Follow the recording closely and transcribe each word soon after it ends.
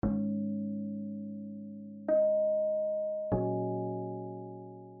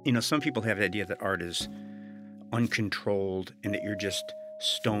Some people have the idea that art is uncontrolled and that you're just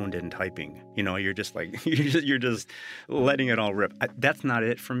stoned and typing. You're just like you're just letting it all rip. That's not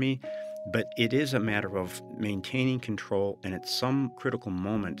it for me, but it is a matter of maintaining control, and at some critical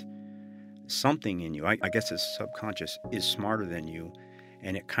moment, something in you, I guess it's subconscious, is smarter than you,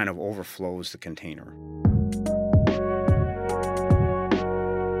 and it kind of overflows the container.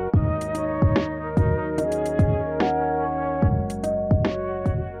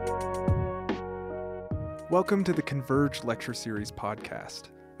 Welcome to the Converge Lecture Series podcast,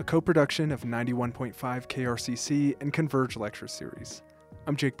 a co-production of 91.5 KRCC and Converge Lecture Series.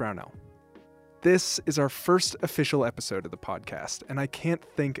 I'm Jake Brownell. This is our first official episode of the podcast, and I can't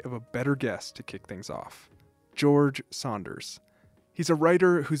think of a better guest to kick things off. George Saunders. He's a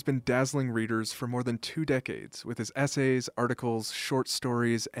writer who's been dazzling readers for more than 2 decades with his essays, articles, short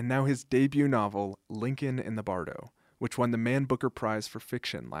stories, and now his debut novel, Lincoln in the Bardo, which won the Man Booker Prize for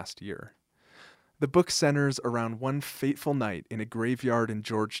Fiction last year. The book centers around one fateful night in a graveyard in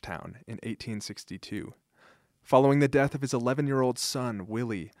Georgetown in 1862. Following the death of his 11-year-old son,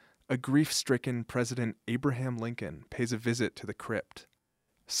 Willie, a grief-stricken President Abraham Lincoln pays a visit to the crypt.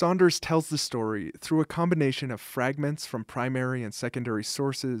 Saunders tells the story through a combination of fragments from primary and secondary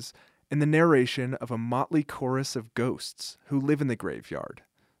sources and the narration of a motley chorus of ghosts who live in the graveyard,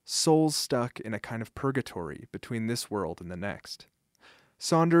 souls stuck in a kind of purgatory between this world and the next.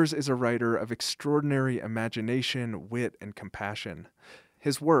 Saunders is a writer of extraordinary imagination, wit, and compassion.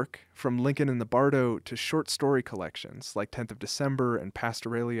 His work, from Lincoln in the Bardo to short story collections like 10th of December and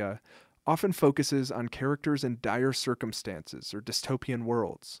Pastoralia, often focuses on characters in dire circumstances or dystopian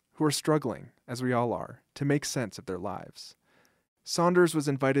worlds who are struggling, as we all are, to make sense of their lives. Saunders was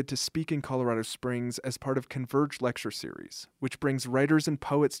invited to speak in Colorado Springs as part of Converge Lecture Series, which brings writers and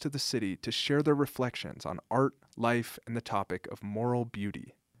poets to the city to share their reflections on art, life, and the topic of moral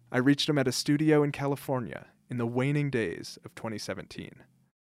beauty. I reached him at a studio in California in the waning days of 2017.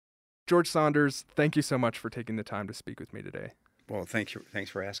 George Saunders, thank you so much for taking the time to speak with me today. Well, thanks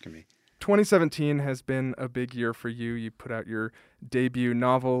for asking me. 2017 has been a big year for you. You put out your debut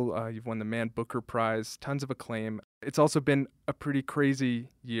novel. You've won the Man Booker Prize, tons of acclaim. It's also been a pretty crazy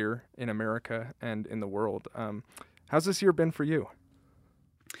year in America and in the world. How's this year been for you?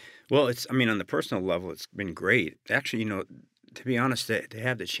 Well, on the personal level, it's been great. Actually, to be honest, to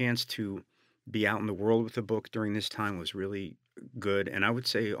have the chance to be out in the world with the book during this time was really good. And I would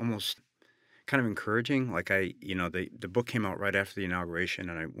say almost kind of encouraging. Like the book came out right after the inauguration,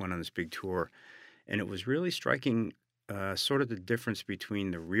 and I went on this big tour, and it was really striking sort of the difference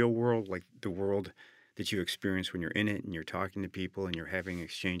between the real world, like the world that you experience when you're in it and you're talking to people and you're having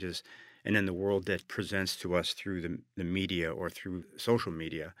exchanges, and then the world that presents to us through the media or through social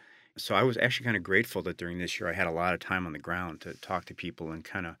media. So I was actually kind of grateful that during this year I had a lot of time on the ground to talk to people and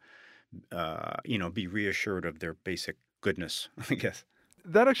kind of, be reassured of their basic goodness, I guess.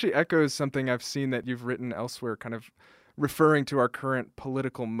 That actually echoes something I've seen that you've written elsewhere, kind of referring to our current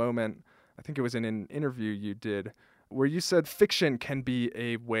political moment. I think it was in an interview you did, where you said fiction can be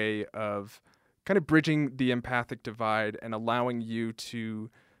a way of kind of bridging the empathic divide and allowing you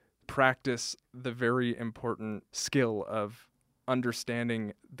to practice the very important skill of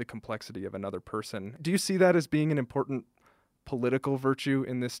understanding the complexity of another person. Do you see that as being an important political virtue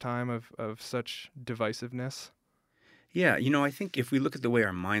in this time of such divisiveness? Yeah, I think if we look at the way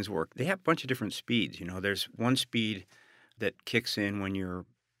our minds work, they have a bunch of different speeds. There's one speed that kicks in when you're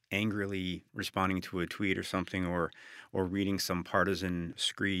angrily responding to a tweet or something, or reading some partisan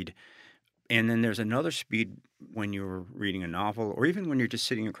screed. And then there's another speed when you're reading a novel, or even when you're just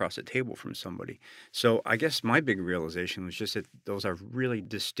sitting across a table from somebody. So I guess my big realization was just that those are really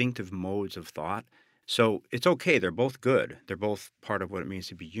distinctive modes of thought. So it's okay. They're both good. They're both part of what it means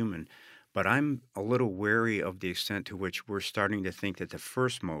to be human. But I'm a little wary of the extent to which we're starting to think that the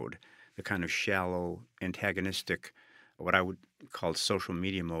first mode, the kind of shallow, antagonistic, what I would call social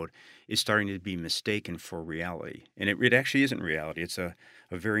media mode, is starting to be mistaken for reality. And it actually isn't reality. It's a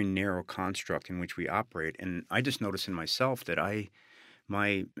very narrow construct in which we operate. And I just notice in myself that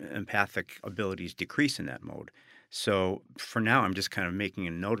my empathic abilities decrease in that mode. So for now, I'm just kind of making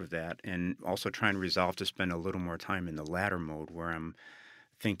a note of that, and also trying to resolve to spend a little more time in the latter mode, where I'm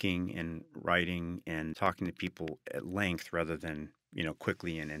thinking and writing and talking to people at length rather than,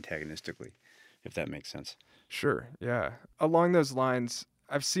 quickly and antagonistically, if that makes sense. Sure, yeah. Along those lines,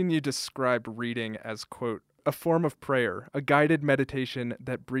 I've seen you describe reading as, quote, a form of prayer, a guided meditation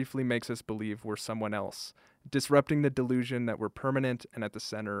that briefly makes us believe we're someone else, disrupting the delusion that we're permanent and at the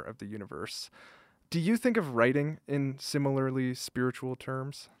center of the universe. Do you think of writing in similarly spiritual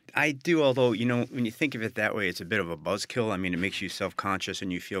terms? I do, although, when you think of it that way, it's a bit of a buzzkill. I mean, it makes you self-conscious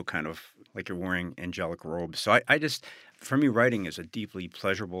and you feel kind of like you're wearing angelic robes. So I just, for me, writing is a deeply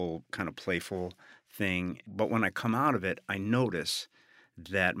pleasurable, kind of playful thing. But when I come out of it, I notice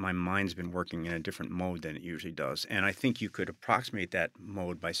that my mind's been working in a different mode than it usually does. And I think you could approximate that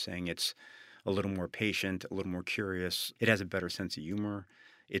mode by saying it's a little more patient, a little more curious. It has a better sense of humor.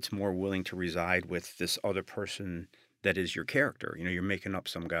 It's more willing to reside with this other person that is your character. You're making up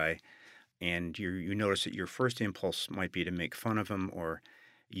some guy, and you notice that your first impulse might be to make fun of him or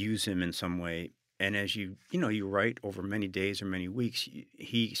use him in some way. And as you write over many days or many weeks,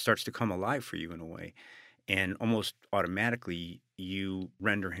 he starts to come alive for you in a way. And almost automatically, you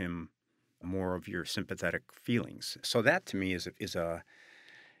render him more of your sympathetic feelings. So that to me is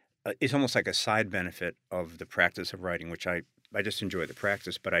almost like a side benefit of the practice of writing, which I just enjoy the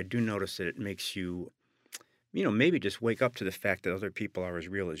practice, but I do notice that it makes you, maybe just wake up to the fact that other people are as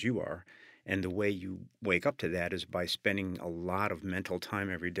real as you are. And the way you wake up to that is by spending a lot of mental time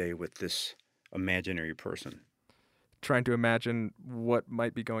every day with this imaginary person. Trying to imagine what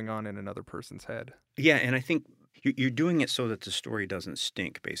might be going on in another person's head. Yeah, and I think you're doing it so that the story doesn't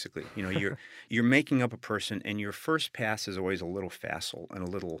stink, basically. You're making up a person, and your first pass is always a little facile and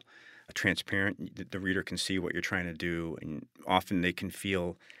a little transparent. The reader can see what you're trying to do, and often they can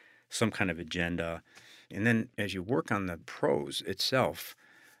feel some kind of agenda. And then as you work on the prose itself,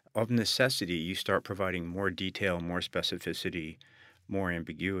 of necessity, you start providing more detail, more specificity, more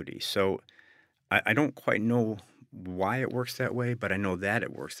ambiguity. So I don't quite know why it works that way, but I know that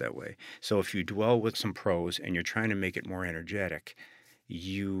it works that way. So if you dwell with some prose and you're trying to make it more energetic,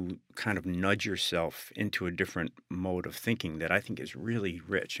 you kind of nudge yourself into a different mode of thinking that I think is really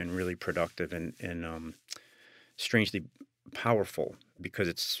rich and really productive and strangely powerful, because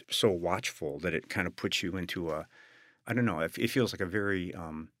it's so watchful that it kind of puts you into I don't know, it feels like a very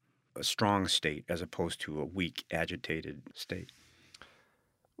a strong state as opposed to a weak, agitated state.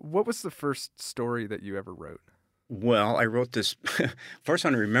 What was the first story that you ever wrote? Well, I wrote this. First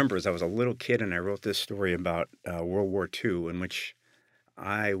one I remember is I was a little kid and I wrote this story about World War II, in which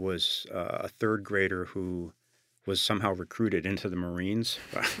I was a third grader who was somehow recruited into the Marines.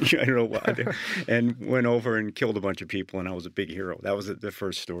 I don't know why, and went over and killed a bunch of people, and I was a big hero. That was the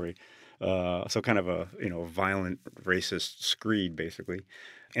first story. So kind of a violent racist screed, basically.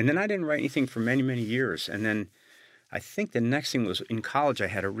 And then I didn't write anything for many, many years. And then I think the next thing was in college, I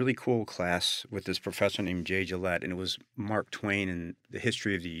had a really cool class with this professor named Jay Gillette, and it was Mark Twain and the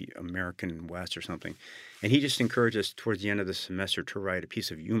history of the American West or something. And he just encouraged us towards the end of the semester to write a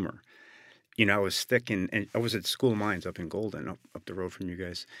piece of humor. I was thick, and I was at School of Mines up in Golden, up the road from you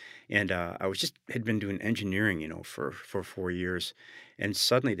guys. And I had been doing engineering, for 4 years. And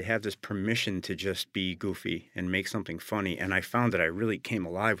suddenly to have this permission to just be goofy and make something funny. And I found that I really came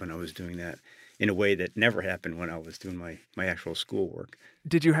alive when I was doing that in a way that never happened when I was doing my actual schoolwork.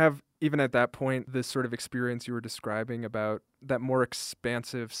 Did you have, even at that point, this sort of experience you were describing about that more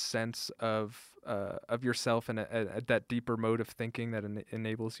expansive sense of yourself and that deeper mode of thinking that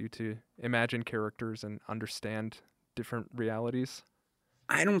enables you to imagine characters and understand different realities?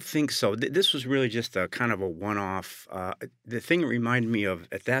 I don't think so. This was really just a kind of a one-off. The thing it reminded me of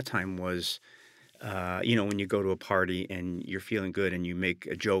at that time was, when you go to a party and you're feeling good and you make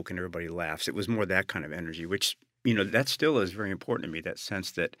a joke and everybody laughs. It was more that kind of energy, which, that still is very important to me, that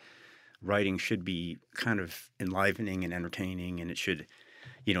sense that writing should be kind of enlivening and entertaining, and it should,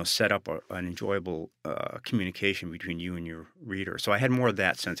 set up an enjoyable communication between you and your reader. So I had more of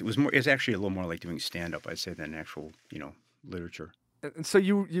that sense. It was actually a little more like doing stand-up, I'd say, than actual, literature. And so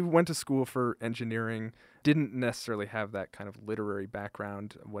you went to school for engineering, didn't necessarily have that kind of literary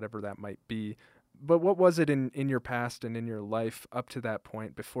background, whatever that might be. But what was it in your past and in your life up to that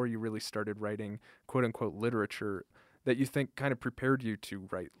point, before you really started writing quote-unquote literature, that you think kind of prepared you to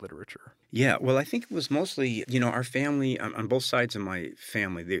write literature? Yeah, well, I think it was mostly, our family, on both sides of my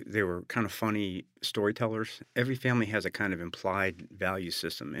family, they were kind of funny storytellers. Every family has a kind of implied value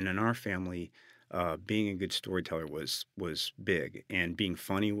system. And in our family, being a good storyteller was big, and being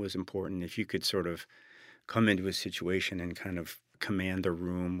funny was important. If you could sort of come into a situation and kind of command the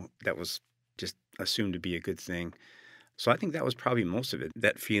room, that was just assumed to be a good thing. So I think that was probably most of it,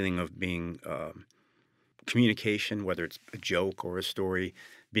 that feeling of being communication, whether it's a joke or a story,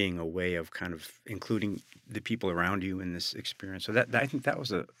 being a way of kind of including the people around you in this experience. So I think that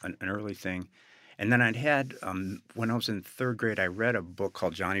was an early thing. And then I'd had, when I was in third grade, I read a book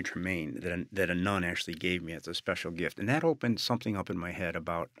called Johnny Tremain that a nun actually gave me as a special gift. And that opened something up in my head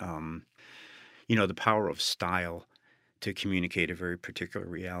about, the power of style to communicate a very particular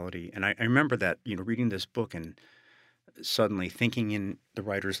reality. And I remember that, reading this book and suddenly thinking in the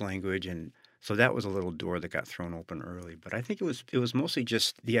writer's language. And so that was a little door that got thrown open early. But I think it was mostly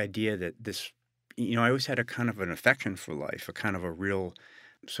just the idea that this, I always had a kind of an affection for life, a kind of a real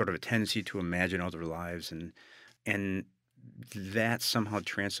sort of a tendency to imagine other lives, and that somehow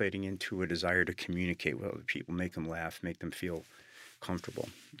translating into a desire to communicate with other people, make them laugh, make them feel comfortable.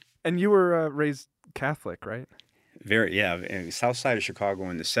 And you were raised Catholic, right? Very, yeah. And South Side of Chicago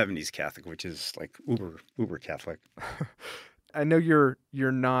in the 70s Catholic, which is like uber Catholic. I know you're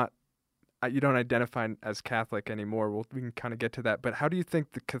not, you don't identify as Catholic anymore. We can kind of get to that. But how do you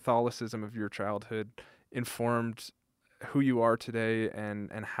think the Catholicism of your childhood informed who you are today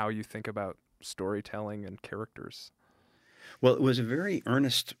and how you think about storytelling and characters? Well, it was a very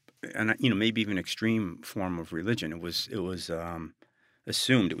earnest and maybe even extreme form of religion. It was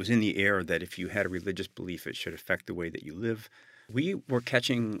assumed, it was in the air that if you had a religious belief, it should affect the way that you live. We were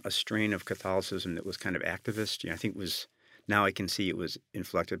catching a strain of Catholicism that was kind of activist. I think now I can see it was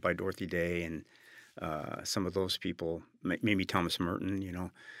inflected by Dorothy Day and some of those people, maybe Thomas Merton.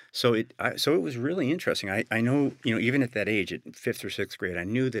 So it was really interesting. I know, even at that age, at 5th or 6th grade, I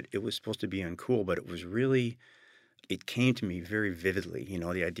knew that it was supposed to be uncool, but it came to me very vividly,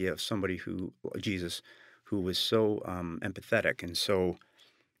 the idea of somebody Jesus, who was so empathetic and so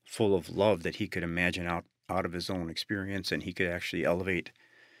full of love that he could imagine out of his own experience, and he could actually elevate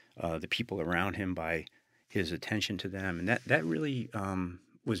the people around him by his attention to them. And that really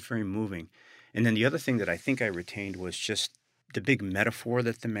was very moving. And then the other thing that I think I retained was just the big metaphor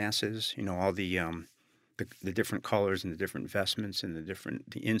that the Mass is, all the different colors and the different vestments and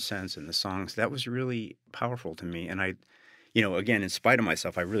the incense and the songs. That was really powerful to me. And I, again, in spite of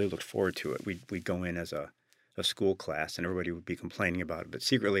myself, I really looked forward to it. We'd go in as a school class and everybody would be complaining about it. But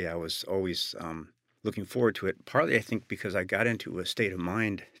secretly, I was always looking forward to it, partly, I think, because I got into a state of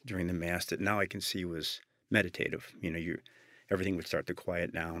mind during the Mass that now I can see was meditative. Everything would start to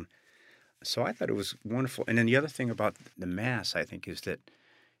quiet down. So I thought it was wonderful. And then the other thing about the Mass, I think, is that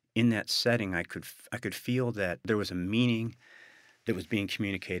in that setting, I could feel that there was a meaning that was being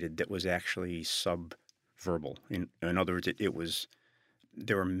communicated that was actually subverbal. In other words,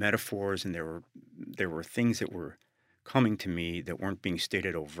 there were metaphors and there were things that were coming to me that weren't being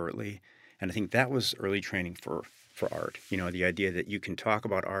stated overtly. And I think that was early training for art. The idea that you can talk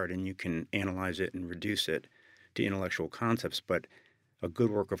about art and you can analyze it and reduce it to intellectual concepts, but a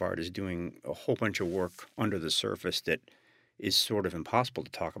good work of art is doing a whole bunch of work under the surface that is sort of impossible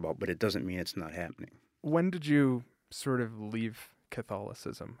to talk about, but it doesn't mean it's not happening. When did you sort of leave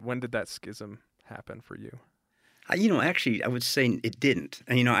Catholicism? When did that schism happen for you? Actually, I would say it didn't.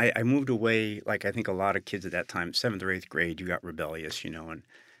 And, I moved away, like I think a lot of kids at that time, 7th or 8th grade, you got rebellious, and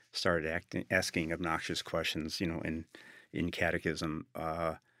started asking obnoxious questions, in catechism.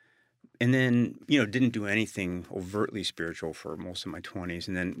 And then, didn't do anything overtly spiritual for most of my 20s.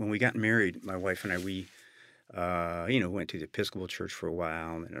 And then when we got married, my wife and I, we went to the Episcopal Church for a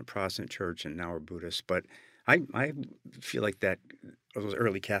while and a Protestant church, and now we're Buddhist. But I feel like those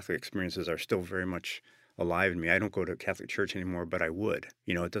early Catholic experiences are still very much alive in me. I don't go to a Catholic church anymore, but I would.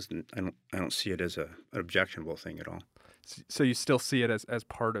 I don't see it as an objectionable thing at all. So you still see it as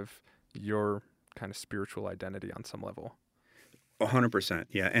part of your kind of spiritual identity on some level? 100%,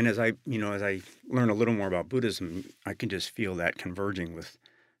 yeah. And as I learn a little more about Buddhism, I can just feel that converging with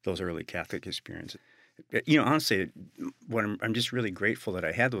those early Catholic experiences. Honestly, I'm just really grateful that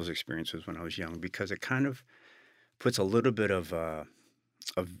I had those experiences when I was young, because it kind of puts a little bit of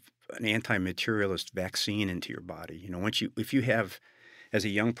an anti-materialist vaccine into your body. If you have, as a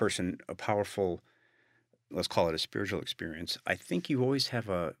young person, a powerful, let's call it a spiritual experience, I think you always have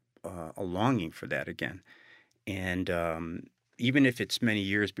a longing for that again. And even if it's many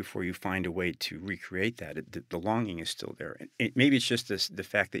years before you find a way to recreate that, the longing is still there. Maybe it's just the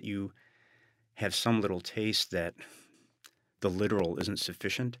fact that you have some little taste that the literal isn't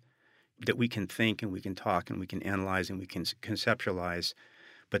sufficient, that we can think and we can talk and we can analyze and we can conceptualize,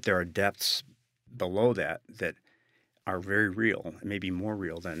 but there are depths below that are very real, maybe more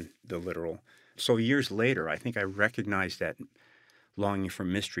real than the literal. So years later, I think I recognized that longing for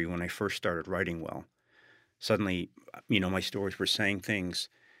mystery when I first started writing well. Suddenly, my stories were saying things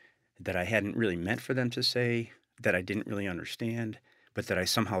that I hadn't really meant for them to say, that I didn't really understand, but that I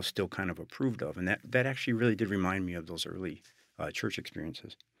somehow still kind of approved of. And that actually really did remind me of those early church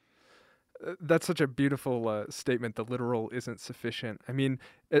experiences. That's such a beautiful statement. The literal isn't sufficient. I mean,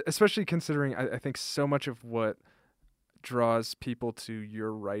 especially considering I think so much of what draws people to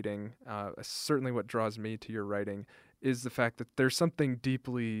your writing, certainly what draws me to your writing, is the fact that there's something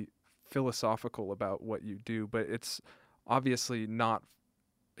deeply philosophical about what you do, but it's obviously not.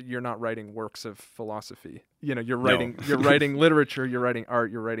 You're not writing works of philosophy. You're No. writing literature, you're writing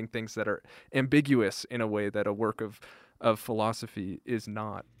art, you're writing things that are ambiguous in a way that a work of philosophy is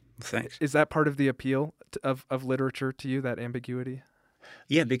not. Thanks. Is that part of the appeal of literature to you, that ambiguity?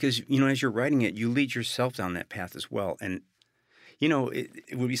 Yeah, because, as you're writing it, you lead yourself down that path as well. And,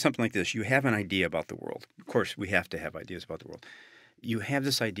 it would be something like this. You have an idea about the world. Of course, we have to have ideas about the world. You have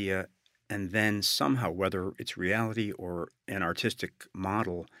this idea, and then somehow, whether it's reality or an artistic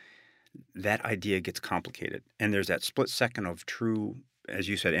model, that idea gets complicated. And there's that split second of true, as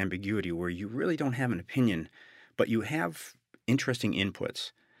you said, ambiguity, where you really don't have an opinion, but you have interesting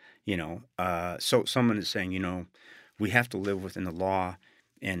inputs. So someone is saying, we have to live within the law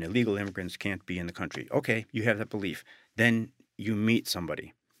and illegal immigrants can't be in the country. Okay, you have that belief. Then you meet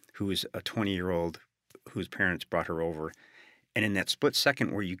somebody who's a 20-year-old whose parents brought her over. And in that split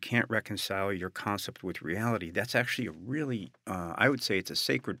second where you can't reconcile your concept with reality, that's actually a really, I would say it's a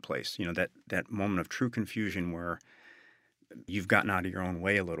sacred place, that moment of true confusion where you've gotten out of your own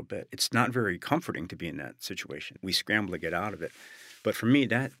way a little bit. It's not very comforting to be in that situation. We scramble to get out of it. But for me,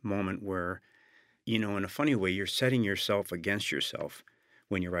 that moment where, in a funny way, you're setting yourself against yourself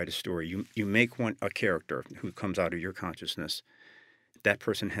when you write a story. You make a character who comes out of your consciousness. That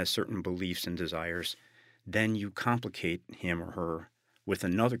person has certain beliefs and desires. Then you complicate him or her with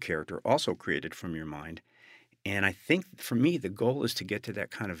another character also created from your mind. And I think for me, the goal is to get to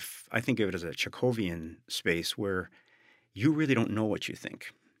that kind of, I think of it as a Chekhovian space where you really don't know what you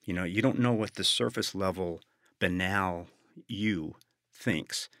think. You don't know what the surface level banal you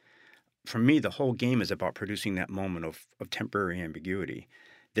thinks. For me, the whole game is about producing that moment of temporary ambiguity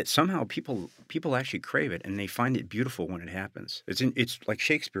that somehow people actually crave it and they find it beautiful when it happens. It's like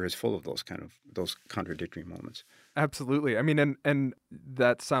Shakespeare is full of those contradictory moments. Absolutely. I mean, and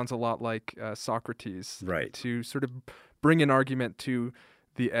that sounds a lot like Socrates, right? To sort of bring an argument to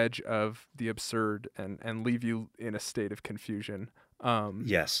the edge of the absurd and leave you in a state of confusion.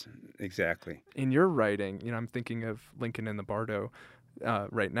 Yes, exactly. In your writing, I'm thinking of Lincoln in the Bardo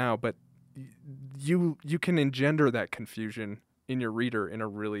right now, but you can engender that confusion in your reader in a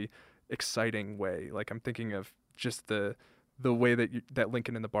really exciting way. Like I'm thinking of just the way that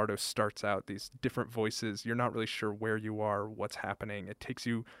Lincoln in the Bardo starts out, these different voices. You're not really sure where you are, what's happening. It takes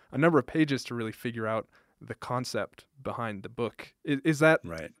you a number of pages to really figure out the concept behind the book. Is that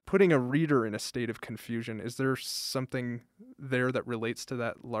right? Putting a reader in a state of confusion? Is there something there that relates to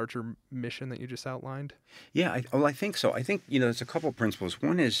that larger mission that you just outlined? Yeah, I think so. I think, there's a couple of principles.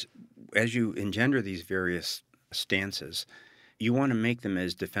 One is, as you engender these various stances, you want to make them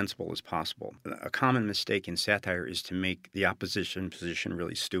as defensible as possible. A common mistake in satire is to make the opposition position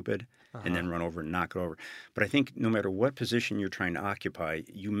really stupid and then run over and knock it over. But I think no matter what position you're trying to occupy,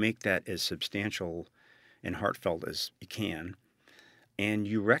 you make that as substantial and heartfelt as you can. And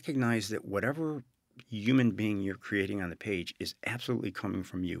you recognize that whatever human being you're creating on the page is absolutely coming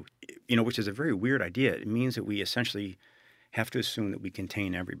from you, which is a very weird idea. It means that we essentially have to assume that we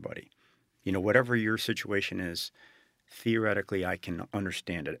contain everybody. Whatever your situation is, theoretically, I can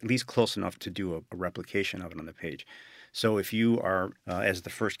understand it, at least close enough to do a replication of it on the page. So if you are, as the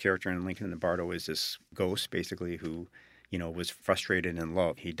first character in Lincoln in the Bardo, is this ghost, basically, who, was frustrated in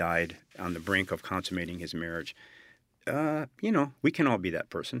love. He died on the brink of consummating his marriage. We can all be that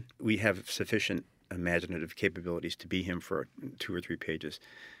person. We have sufficient imaginative capabilities to be him for 2 or 3 pages.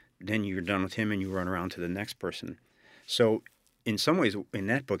 Then you're done with him and you run around to the next person. So in some ways, in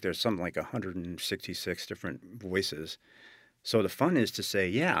that book, there's something like 166 different voices. So the fun is to say,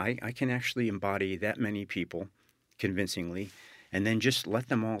 yeah, I can actually embody that many people convincingly, and then just let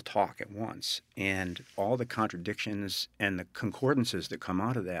them all talk at once. And all the contradictions and the concordances that come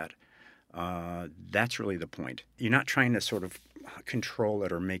out of that, that's really the point. You're not trying to sort of control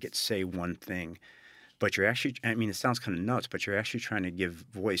it or make it say one thing, but you're actually, it sounds kind of nuts, but you're actually trying to give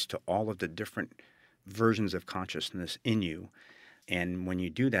voice to all of the different versions of consciousness in you. And when you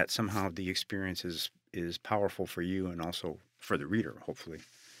do that, somehow the experience is powerful for you and also for the reader, hopefully.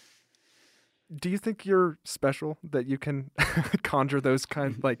 Do you think you're special that you can conjure those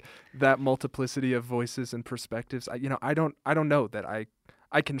like that multiplicity of voices and perspectives? I don't know that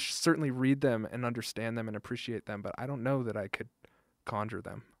I can certainly read them and understand them and appreciate them, but I don't know that I could conjure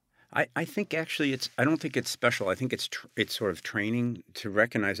them. I think actually I don't think it's special. I think it's sort of training to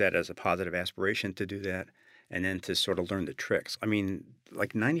recognize that as a positive aspiration to do that and then to sort of learn the tricks.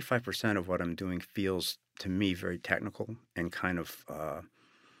 Like 95% of what I'm doing feels to me very technical and kind of,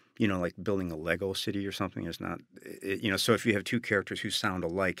 like building a Lego city or something is not, so if you have 2 characters who sound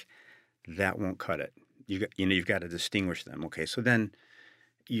alike, that won't cut it. You've got to distinguish them. Okay, so then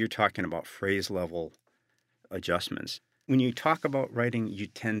you're talking about phrase level adjustments. when you talk about writing, you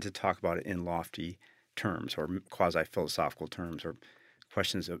tend to talk about it in lofty terms or quasi-philosophical terms or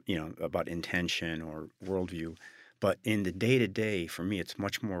questions of, about intention or worldview. But in the day-to-day, for me, it's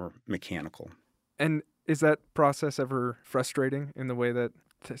much more mechanical. And is that process ever frustrating in the way that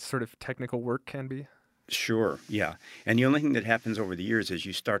sort of technical work can be? Sure, yeah. And the only thing that happens over the years is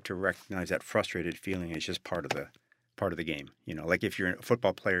you start to recognize that frustrated feeling is just part of the game. Like if you're a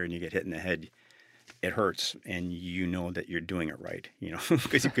football player and you get hit in the head, it hurts, and you know that you're doing it right,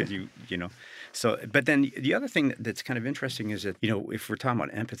 because you. So, but then the other thing that's kind of interesting is that, if we're talking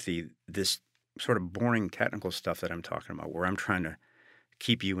about empathy, this sort of boring technical stuff that I'm talking about, where I'm trying to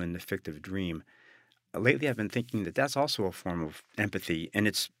keep you in the fictive dream, lately I've been thinking that that's also a form of empathy, and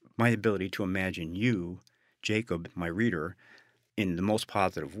it's my ability to imagine you, Jacob, my reader, in the most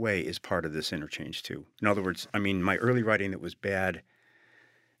positive way is part of this interchange too. In other words, I mean, my early writing that was bad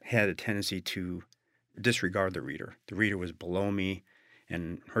had a tendency to disregard the reader. The reader was below me,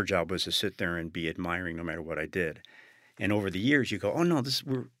 and her job was to sit there and be admiring no matter what I did. And over the years, you go, oh no,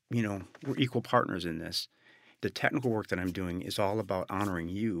 we're equal partners in this. The technical work that I'm doing is all about honoring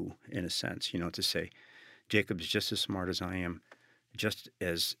you in a sense, to say, Jacob's just as smart as I am, just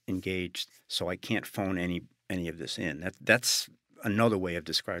as engaged, so I can't phone any of this in. That's another way of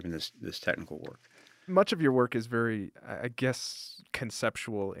describing this technical work. Much of your work is very, I guess,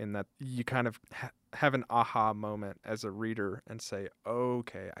 conceptual in that you kind of have an aha moment as a reader and say,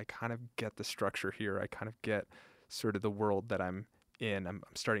 okay, I kind of get the structure here. I kind of get sort of the world that I'm in. I'm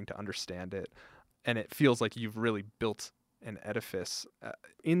starting to understand it. And it feels like you've really built an edifice.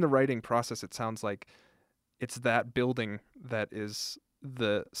 In the writing process, it sounds like it's that building that is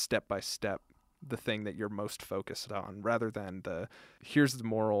the step-by-step, the thing that you're most focused on, rather than here's the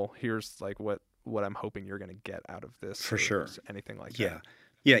moral, here's like what I'm hoping you're going to get out of this. For sure. Anything like that. Yeah.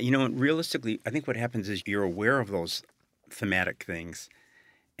 Yeah, realistically, I think what happens is you're aware of those thematic things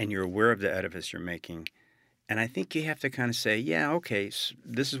and you're aware of the edifice you're making. And I think you have to kind of say, yeah, okay, so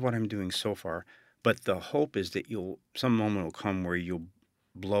this is what I'm doing so far. But the hope is that some moment will come where you'll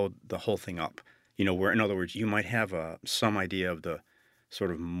blow the whole thing up. Where, in other words, you might have some idea of the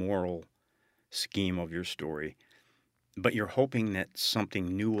sort of moral scheme of your story, but you're hoping that something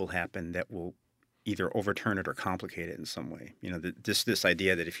new will happen that will either overturn it or complicate it in some way. This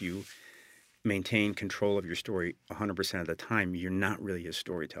idea that if you maintain control of your story 100% of the time, you're not really a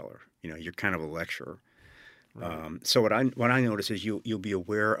storyteller. You're kind of a lecturer. Right. So what I notice is you'll be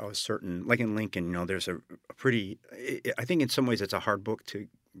aware of certain, like in Lincoln, there's a pretty. I think in some ways it's a hard book to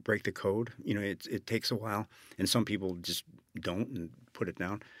break the code. It takes a while, and some people just don't and put it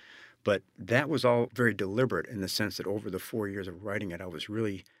down. But that was all very deliberate in the sense that over the 4 years of writing it, I was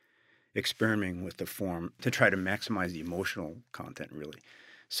really experimenting with the form to try to maximize the emotional content, really.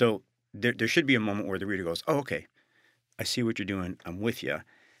 So there should be a moment where the reader goes, oh, okay, I see what you're doing. I'm with you.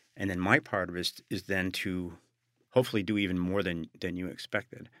 And then my part of it is then to hopefully do even more than you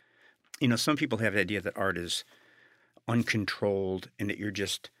expected. Some people have the idea that art is uncontrolled and that you're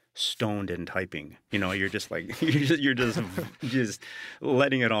just stoned and typing. You're just like you're just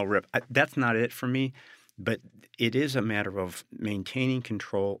letting it all rip. That's not it for me. But it is a matter of maintaining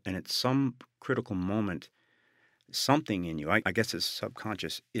control, and at some critical moment, something in you, I guess it's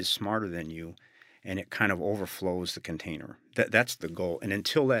subconscious, is smarter than you, and it kind of overflows the container. That's the goal. And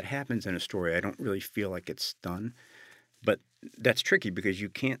until that happens in a story, I don't really feel like it's done. But that's tricky because you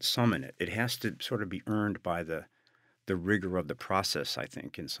can't summon it. It has to sort of be earned by the rigor of the process, I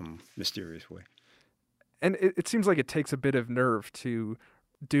think, in some mysterious way. And it seems like it takes a bit of nerve to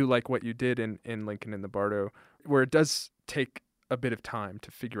do like what you did in Lincoln in the Bardo, where it does take a bit of time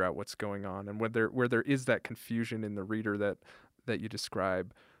to figure out what's going on, and where there is that confusion in the reader that you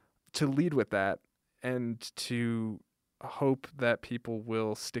describe, to lead with that and to hope that people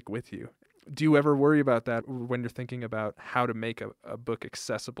will stick with you. Do you ever worry about that when you're thinking about how to make a book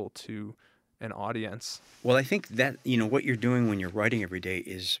accessible to an audience? Well, I think that, what you're doing when you're writing every day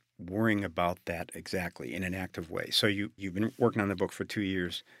is worrying about that exactly in an active way. So you've been working on the book for 2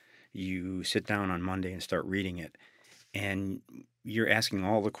 years. You sit down on Monday and start reading it, and you're asking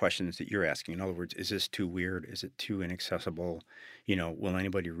all the questions that you're asking. In other words, is this too weird? Is it too inaccessible? Will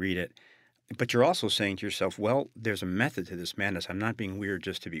anybody read it? But you're also saying to yourself, well, there's a method to this madness. I'm not being weird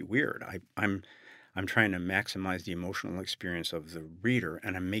just to be weird. I'm trying to maximize the emotional experience of the reader,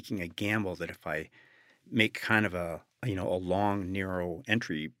 and I'm making a gamble that if I make kind of a long, narrow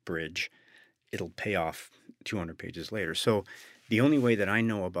entry bridge, it'll pay off 200 pages later. So the only way that I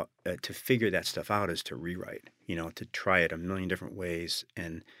know about to figure that stuff out is to rewrite, to try it a million different ways.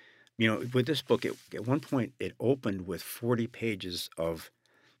 And, with this book, at one point, it opened with 40 pages of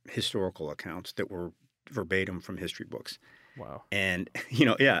historical accounts that were verbatim from history books. Wow. And,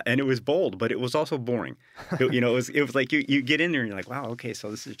 yeah, and it was bold, but it was also boring. It was like you get in there and you're like, wow, okay, so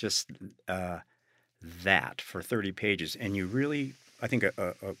this is just that for 30 pages. And you really, I think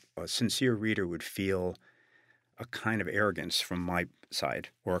a sincere reader would feel a kind of arrogance from my side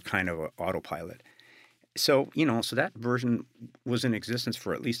or a kind of a autopilot. So, so that version was in existence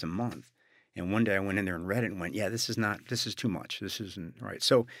for at least a month. And one day I went in there and read it and went, yeah, this is too much. This isn't right.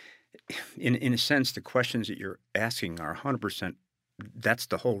 So in a sense, the questions that you're asking are 100%, that's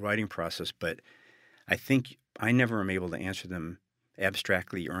the whole writing process. But I think I never am able to answer them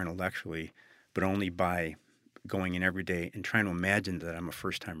abstractly or intellectually, but only by going in every day and trying to imagine that I'm a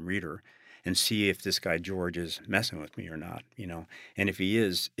first-time reader and see if this guy George is messing with me or not, And if he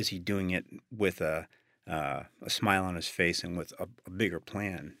is he doing it with a smile on his face and with a bigger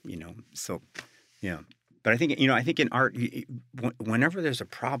plan, So, yeah. But I think in art, whenever there's a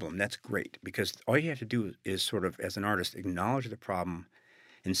problem, that's great because all you have to do is sort of, as an artist, acknowledge the problem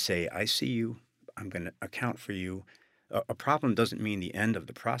and say, I see you, I'm going to account for you. A problem doesn't mean the end of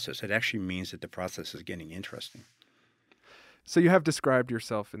the process. It actually means that the process is getting interesting. So you have described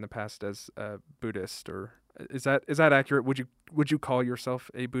yourself in the past as a Buddhist, or is that accurate? Would you call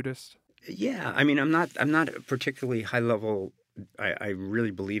yourself a Buddhist? Yeah, I mean, I'm not particularly high level. I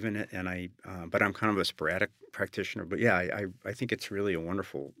really believe in it, and but I'm kind of a sporadic practitioner. But yeah, I think it's really a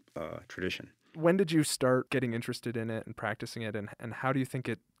wonderful tradition. When did you start getting interested in it and practicing it, and how do you think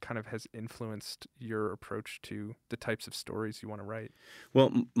it kind of has influenced your approach to the types of stories you want to write?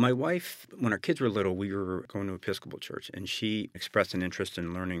 Well, my wife, when our kids were little, we were going to Episcopal church, and she expressed an interest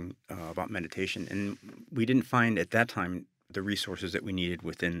in learning about meditation, and we didn't find at that time the resources that we needed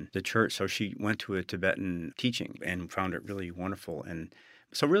within the church. So she went to a Tibetan teaching and found it really wonderful. And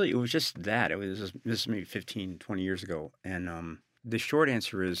so really it was just that. This is maybe 15, 20 years ago. And the short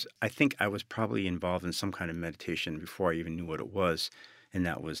answer is I think I was probably involved in some kind of meditation before I even knew what it was. And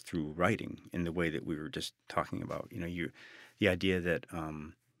that was through writing in the way that we were just talking about. The idea that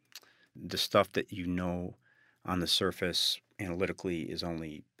the stuff that on the surface analytically is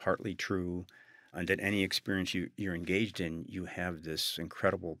only partly true, and that any experience you're engaged in, you have this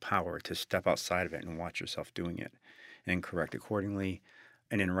incredible power to step outside of it and watch yourself doing it and correct accordingly.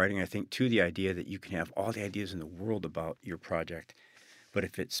 And in writing, I think, too, the idea that you can have all the ideas in the world about your project, but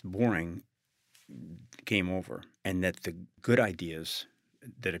if it's boring, game over. And that the good ideas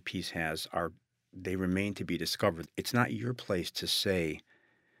that a piece has they remain to be discovered. It's not your place to say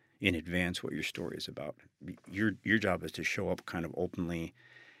in advance what your story is about. Your job is to show up kind of openly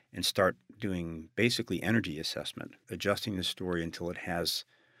and start doing basically energy assessment, adjusting the story until it has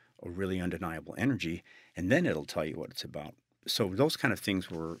a really undeniable energy, and then it'll tell you what it's about. So those kind of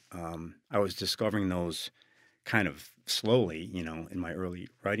things were, I was discovering those kind of slowly, in my early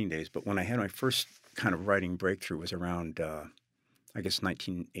writing days. But when I had my first kind of writing breakthrough was around, I guess,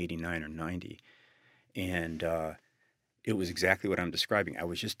 1989 or 90. And it was exactly what I'm describing. I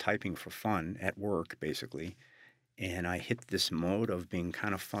was just typing for fun at work, basically. And I hit this mode of being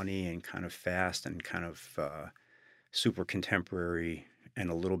kind of funny and kind of fast and kind of super contemporary and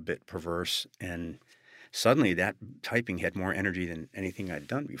a little bit perverse. And suddenly that typing had more energy than anything I'd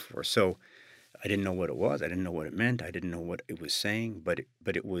done before. So I didn't know what it was. I didn't know what it meant. I didn't know what it was saying, but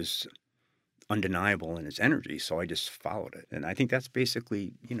it was undeniable in its energy. So I just followed it. And I think that's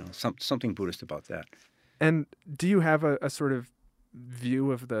basically, something Buddhist about that. And do you have a sort of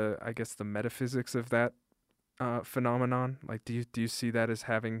view of the metaphysics of that phenomenon? Like, do you see that as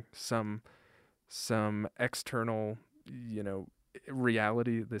having some external,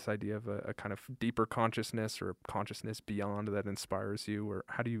 reality, this idea of a kind of deeper consciousness or consciousness beyond that inspires you, or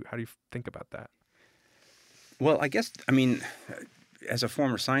how do you think about that? Well, I guess, as a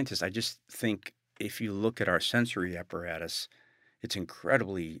former scientist, I just think if you look at our sensory apparatus, it's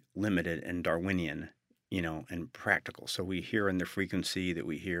incredibly limited and Darwinian, and practical. So we hear in the frequency that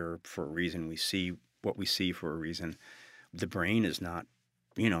we hear for a reason. We see what we see for a reason. The brain is not,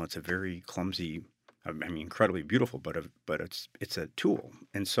 it's a very clumsy, incredibly beautiful, but it's a tool.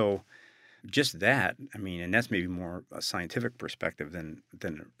 And so just that, and that's maybe more a scientific perspective than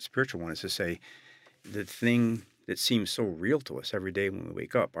a spiritual one, is to say the thing that seems so real to us every day when we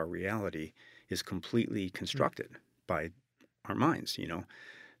wake up, our reality, is completely constructed by our minds,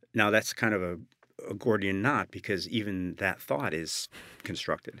 Now that's kind of a Gordian knot because even that thought is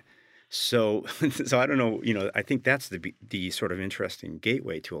constructed. So I don't know, I think that's the sort of interesting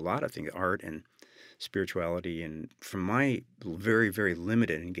gateway to a lot of things, art and spirituality. And from my very, very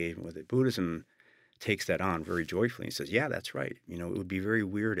limited engagement with it, Buddhism takes that on very joyfully and says, yeah, that's right. It would be very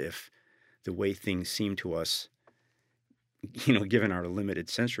weird if the way things seem to us, given our limited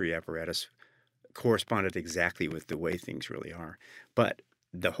sensory apparatus, corresponded exactly with the way things really are. But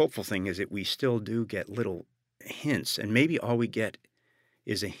the hopeful thing is that we still do get little hints, and maybe all we get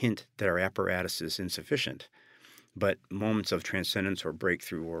is a hint that our apparatus is insufficient. But moments of transcendence or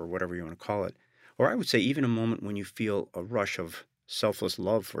breakthrough or whatever you want to call it, or I would say even a moment when you feel a rush of selfless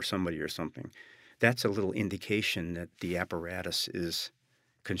love for somebody or something, that's a little indication that the apparatus is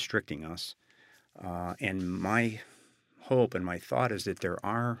constricting us. And my hope and my thought is that there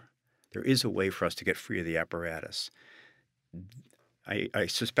is a way for us to get free of the apparatus. I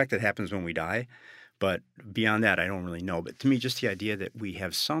suspect it happens when we die, but beyond that, I don't really know. But to me, just the idea that we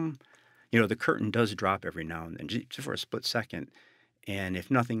have some, the curtain does drop every now and then, just for a split second. And if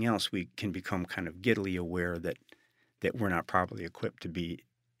nothing else, we can become kind of giddily aware that we're not properly equipped to be,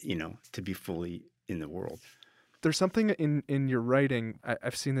 to be fully in the world. There's something in your writing,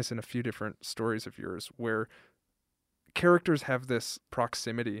 I've seen this in a few different stories of yours, where characters have this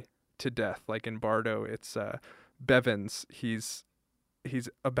proximity to death. Like in Bardo, it's Bevins. He's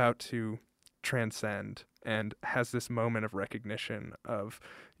about to transcend and has this moment of recognition of,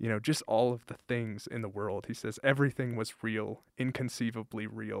 just all of the things in the world. He says everything was real, inconceivably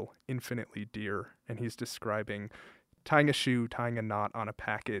real, infinitely dear. And he's describing tying a shoe, tying a knot on a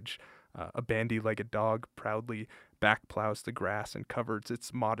package. A bandy-legged dog proudly backplows the grass and covers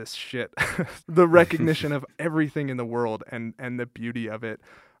its modest shit. The recognition of everything in the world and the beauty of it,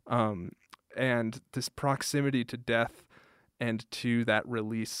 and this proximity to death and to that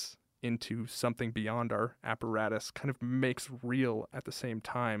release into something beyond our apparatus kind of makes real at the same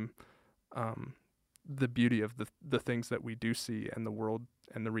time the beauty of the things that we do see and the world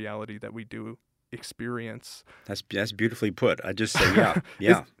and the reality that we do experience. That's beautifully put. I just say,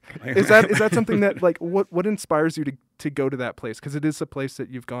 yeah. Is that something that, like, what inspires you to go to that place? Because it is a place that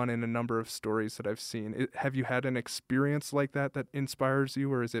you've gone in a number of stories that I've seen. Have you had an experience like that inspires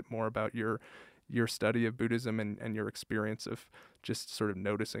you, or is it more about your study of Buddhism and your experience of just sort of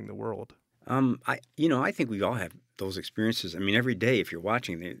noticing the world? I think we all have those experiences. I mean, every day, if you're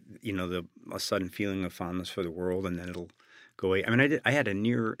watching, a sudden feeling of fondness for the world, and then it'll go away. I mean, I had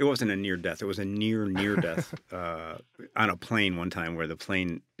it wasn't a near death. It was a near death on a plane one time where the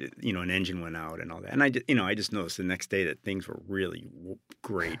plane, an engine went out and all that. And I just noticed the next day that things were really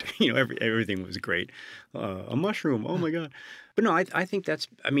great. Everything was great. A mushroom. Oh my God. But no, I think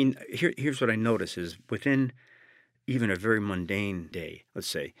here's what I notice is within even a very mundane day, let's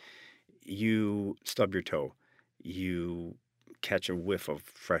say, you stub your toe, you catch a whiff of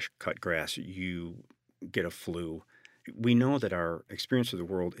fresh cut grass, you get a flu. We know that our experience of the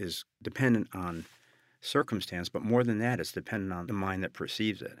world is dependent on circumstance, but more than that, it's dependent on the mind that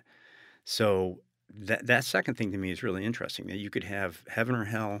perceives it. So that second thing to me is really interesting, that you could have heaven or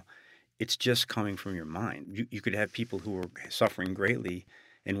hell. It's just coming from your mind. You could have people who are suffering greatly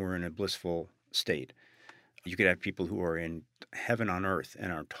and were in a blissful state. You could have people who are in heaven on earth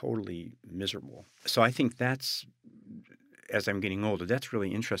and are totally miserable. So I think that's, as I'm getting older, that's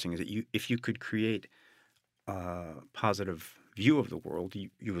really interesting, is that if you could create positive view of the world,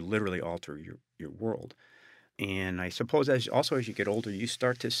 you would literally alter your world. And I suppose as you get older, you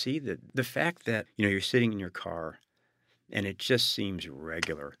start to see that the fact that you're sitting in your car and it just seems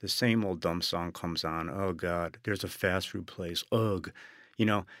regular. The same old dumb song comes on. Oh God, there's a fast food place. Ugh,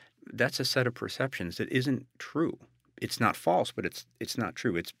 that's a set of perceptions that isn't true. It's not false, but it's not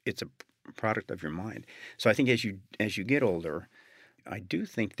true. It's a product of your mind. So I think as you get older, I do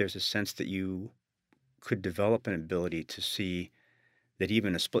think there's a sense that you could develop an ability to see that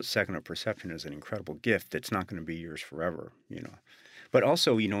even a split second of perception is an incredible gift that's not going to be yours forever, But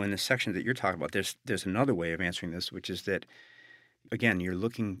also, in the section that you're talking about, there's another way of answering this, which is that, again, you're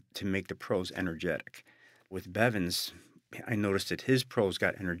looking to make the prose energetic. With Bevins, I noticed that his prose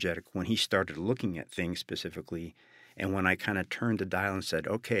got energetic when he started looking at things specifically, and when I kind of turned the dial and said,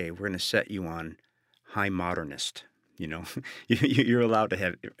 okay, we're going to set you on high modernist. You're allowed to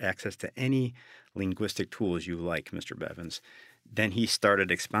have access to any linguistic tools you like, Mr. Bevins. Then he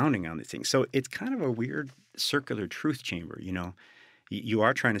started expounding on these things. So it's kind of a weird circular truth chamber, You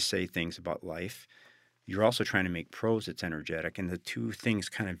are trying to say things about life. You're also trying to make prose that's energetic, and the two things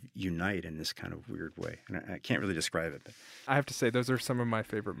kind of unite in this kind of weird way. And I can't really describe it. But I have to say, those are some of my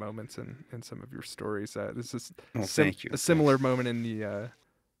favorite moments in some of your stories. This is thank you. A similar moment in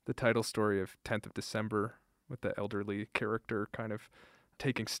the title story of 10th of December, with the elderly character kind of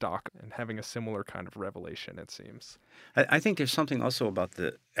taking stock and having a similar kind of revelation, it seems. I think there's something also about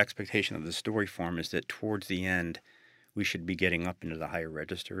the expectation of the story form is that towards the end, we should be getting up into the higher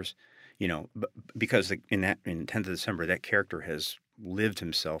registers, because in 10th of December, that character has lived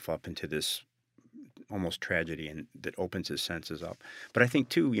himself up into this almost tragedy and that opens his senses up. But I think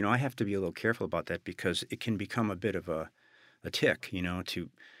too, I have to be a little careful about that because it can become a bit of a tick,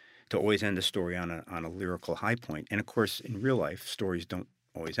 to always end the story on a lyrical high point. And of course, in real life, stories don't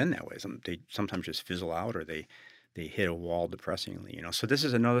always end that way. They sometimes just fizzle out or they hit a wall depressingly. So this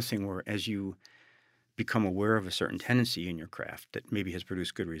is another thing where as you become aware of a certain tendency in your craft that maybe has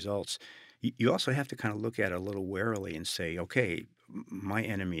produced good results, you also have to kind of look at it a little warily and say, okay, my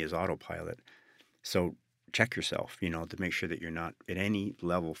enemy is autopilot. So check yourself, to make sure that you're not at any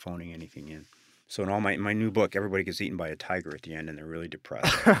level phoning anything in. So in all my new book, everybody gets eaten by a tiger at the end and they're really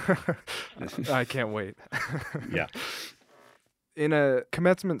depressed. I can't wait. Yeah. In a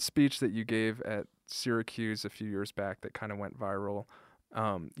commencement speech that you gave at Syracuse a few years back that kind of went viral,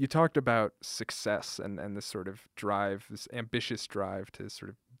 you talked about success and this sort of drive, this ambitious drive to sort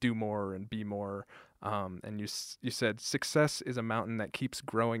of do more and be more. And you said, success is a mountain that keeps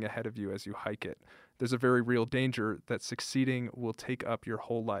growing ahead of you as you hike it. There's a very real danger that succeeding will take up your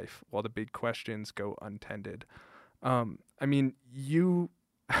whole life while the big questions go untended. I mean, you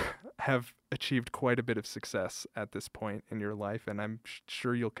have achieved quite a bit of success at this point in your life, and I'm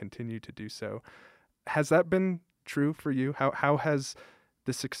sure you'll continue to do so. Has that been true for you? How has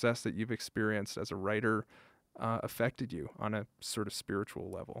the success that you've experienced as a writer affected you on a sort of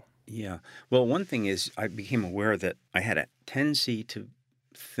spiritual level? Yeah. Well, one thing is I became aware that I had a tendency to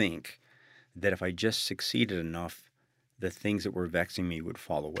think that if I just succeeded enough, the things that were vexing me would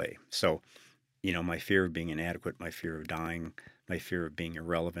fall away. So, my fear of being inadequate, my fear of dying, my fear of being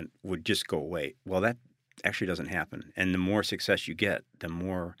irrelevant would just go away. Well, that actually doesn't happen. And the more success you get, the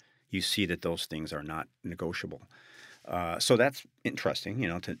more you see that those things are not negotiable. So that's interesting,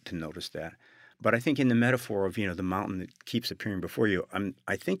 to notice that. But I think in the metaphor of, the mountain that keeps appearing before you,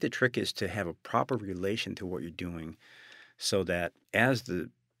 I think the trick is to have a proper relation to what you're doing so that as the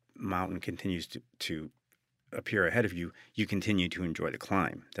mountain continues to appear ahead of you, you continue to enjoy the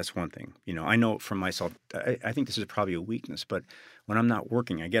climb. That's one thing. I know from myself, I think this is probably a weakness, but when I'm not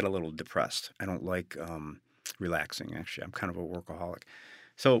working, I get a little depressed. I don't like relaxing, actually. I'm kind of a workaholic.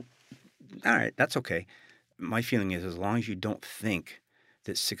 So, all right, that's okay. My feeling is as long as you don't think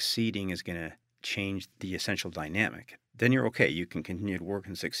that succeeding is going to change the essential dynamic, then you're okay. You can continue to work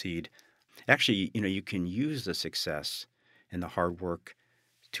and succeed. Actually, you can use the success and the hard work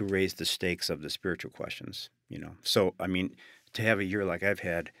to raise the stakes of the spiritual questions, So, to have a year like I've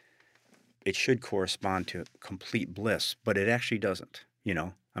had, it should correspond to complete bliss, but it actually doesn't,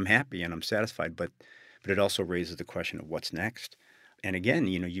 I'm happy and I'm satisfied, but it also raises the question of what's next. And again,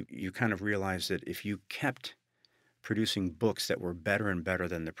 you kind of realize that if you kept producing books that were better and better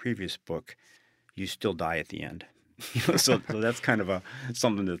than the previous book, you still die at the end. So that's kind of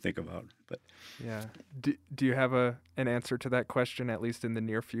something to think about. But yeah, do you have an answer to that question, at least in the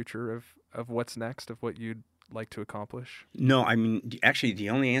near future, of what's next, of what you'd like to accomplish? No, actually, the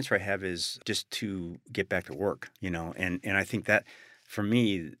only answer I have is just to get back to work. And I think that for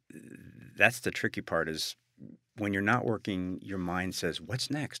me, that's the tricky part is when you're not working, your mind says, what's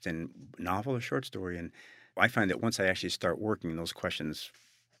next? And novel or short story? And I find that once I actually start working, those questions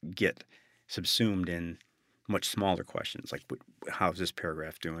get subsumed in much smaller questions, like how's this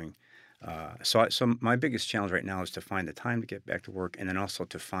paragraph doing? So my biggest challenge right now is to find the time to get back to work and then also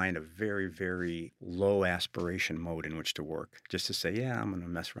to find a very, very low aspiration mode in which to work. Just to say, yeah, I'm going to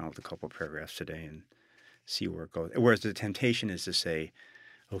mess around with a couple of paragraphs today and see where it goes. Whereas the temptation is to say,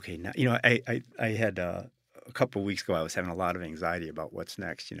 okay, now, I had a couple of weeks ago, I was having a lot of anxiety about what's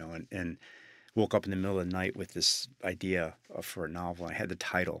next, and woke up in the middle of the night with this idea for a novel. I had the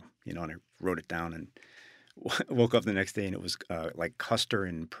title, and I wrote it down and woke up the next day and it was like Custer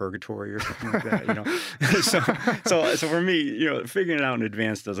in Purgatory or something like that, So for me, figuring it out in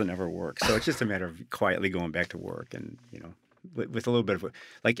advance doesn't ever work. So it's just a matter of quietly going back to work and, with a little bit of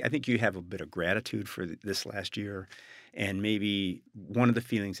I think you have a bit of gratitude for this last year. And maybe one of the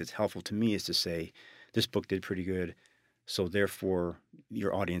feelings that's helpful to me is to say, this book did pretty good. So therefore,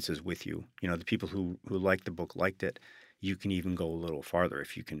 your audience is with you. The people who liked the book liked it. You can even go a little farther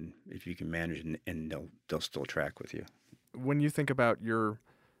if you can manage, and they'll still track with you. When you think about your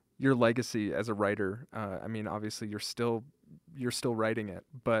legacy as a writer, obviously you're still writing it,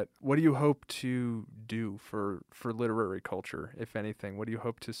 but what do you hope to do for literary culture, if anything? What do you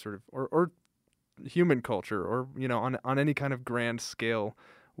hope to sort of or human culture, or on any kind of grand scale?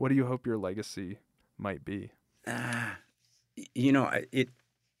 What do you hope your legacy might be?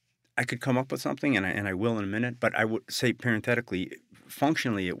 I could come up with something, and I will in a minute, but I would say parenthetically,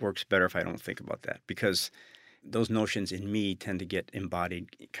 functionally, it works better if I don't think about that, because those notions in me tend to get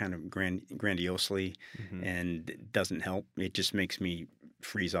embodied kind of grandiosely, and it doesn't help. It just makes me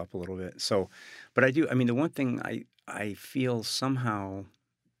freeze up a little bit. So, but I do. I mean, the one thing I feel somehow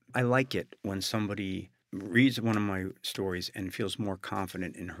I like it when somebody reads one of my stories and feels more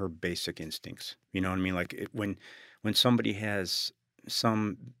confident in her basic instincts. You know what I mean? Like when somebody has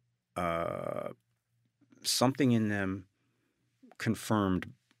some something in them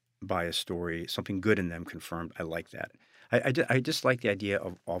confirmed by a story, something good in them confirmed. I like that. I just like the idea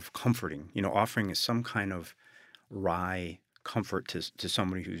of comforting, offering some kind of wry comfort to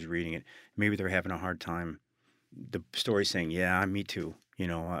somebody who's reading it. Maybe they're having a hard time. The story saying, yeah, me too.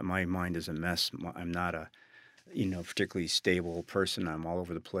 My mind is a mess. I'm not a, particularly stable person. I'm all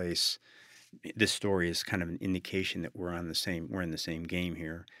over the place. This story is kind of an indication that we're in the same game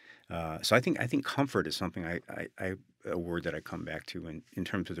here. So I think comfort is something a word that I come back to in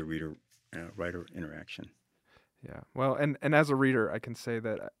terms of the reader-writer interaction. Yeah. Well, and as a reader, I can say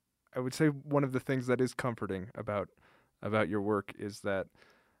that I would say one of the things that is comforting about your work is that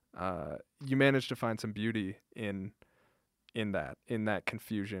you manage to find some beauty in that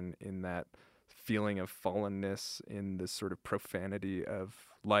confusion, in that feeling of fallenness, in this sort of profanity of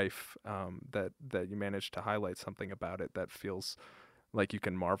life, that you manage to highlight something about it that feels like you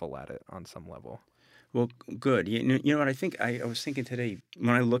can marvel at it on some level. Well, good. You know what I think? I was thinking today,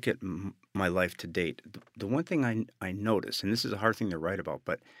 when I look at my life to date, the one thing I notice, and this is a hard thing to write about,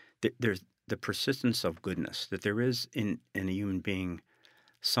 but there's the persistence of goodness, that there is in a human being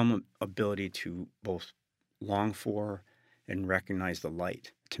some ability to both long for and recognize the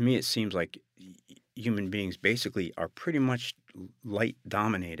light. To me, it seems like human beings basically are pretty much light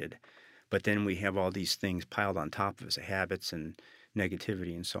dominated, but then we have all these things piled on top of us, habits and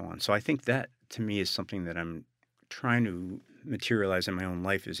negativity and so on. So I think that, to me, is something that I'm trying to materialize in my own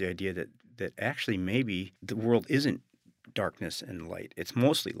life, is the idea that actually maybe the world isn't darkness and light. It's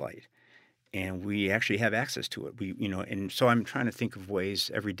mostly light. And we actually have access to it. And so I'm trying to think of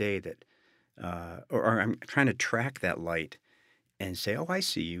ways every day that, or I'm trying to track that light and say, oh, I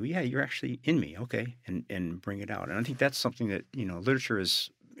see you. Yeah, you're actually in me. Okay. And bring it out. And I think that's something that, literature is,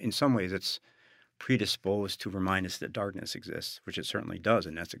 in some ways, it's predisposed to remind us that darkness exists, which it certainly does,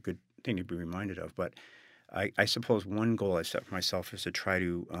 and that's a good thing to be reminded of. But I suppose one goal I set for myself is to try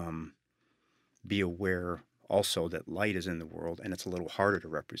to be aware also that light is in the world, and it's a little harder to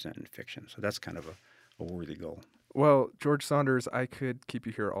represent in fiction. So that's kind of a worthy goal. Well, George Saunders, I could keep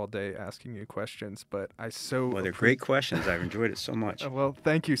you here all day asking you questions, but Well, they're great questions. I've enjoyed it so much. Well,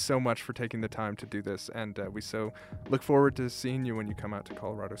 thank you so much for taking the time to do this, and we so look forward to seeing you when you come out to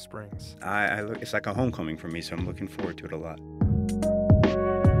Colorado Springs. It's like a homecoming for me, so I'm looking forward to it a lot.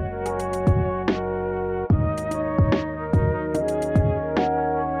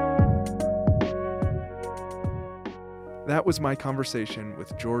 That was my conversation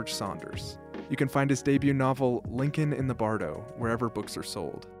with George Saunders. You can find his debut novel, Lincoln in the Bardo, wherever books are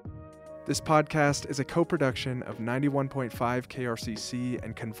sold. This podcast is a co-production of 91.5 KRCC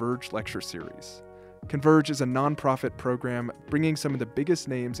and Converge Lecture Series. Converge is a nonprofit program bringing some of the biggest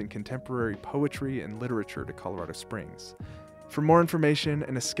names in contemporary poetry and literature to Colorado Springs. For more information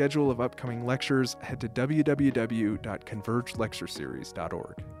and a schedule of upcoming lectures, head to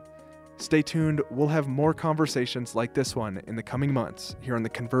www.convergelectureseries.org. Stay tuned, we'll have more conversations like this one in the coming months here on the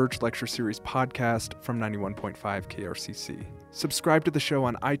Converge Lecture Series podcast from 91.5 KRCC. Subscribe to the show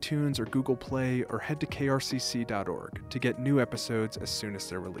on iTunes or Google Play, or head to krcc.org to get new episodes as soon as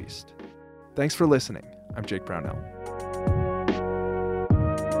they're released. Thanks for listening. I'm Jake Brownell.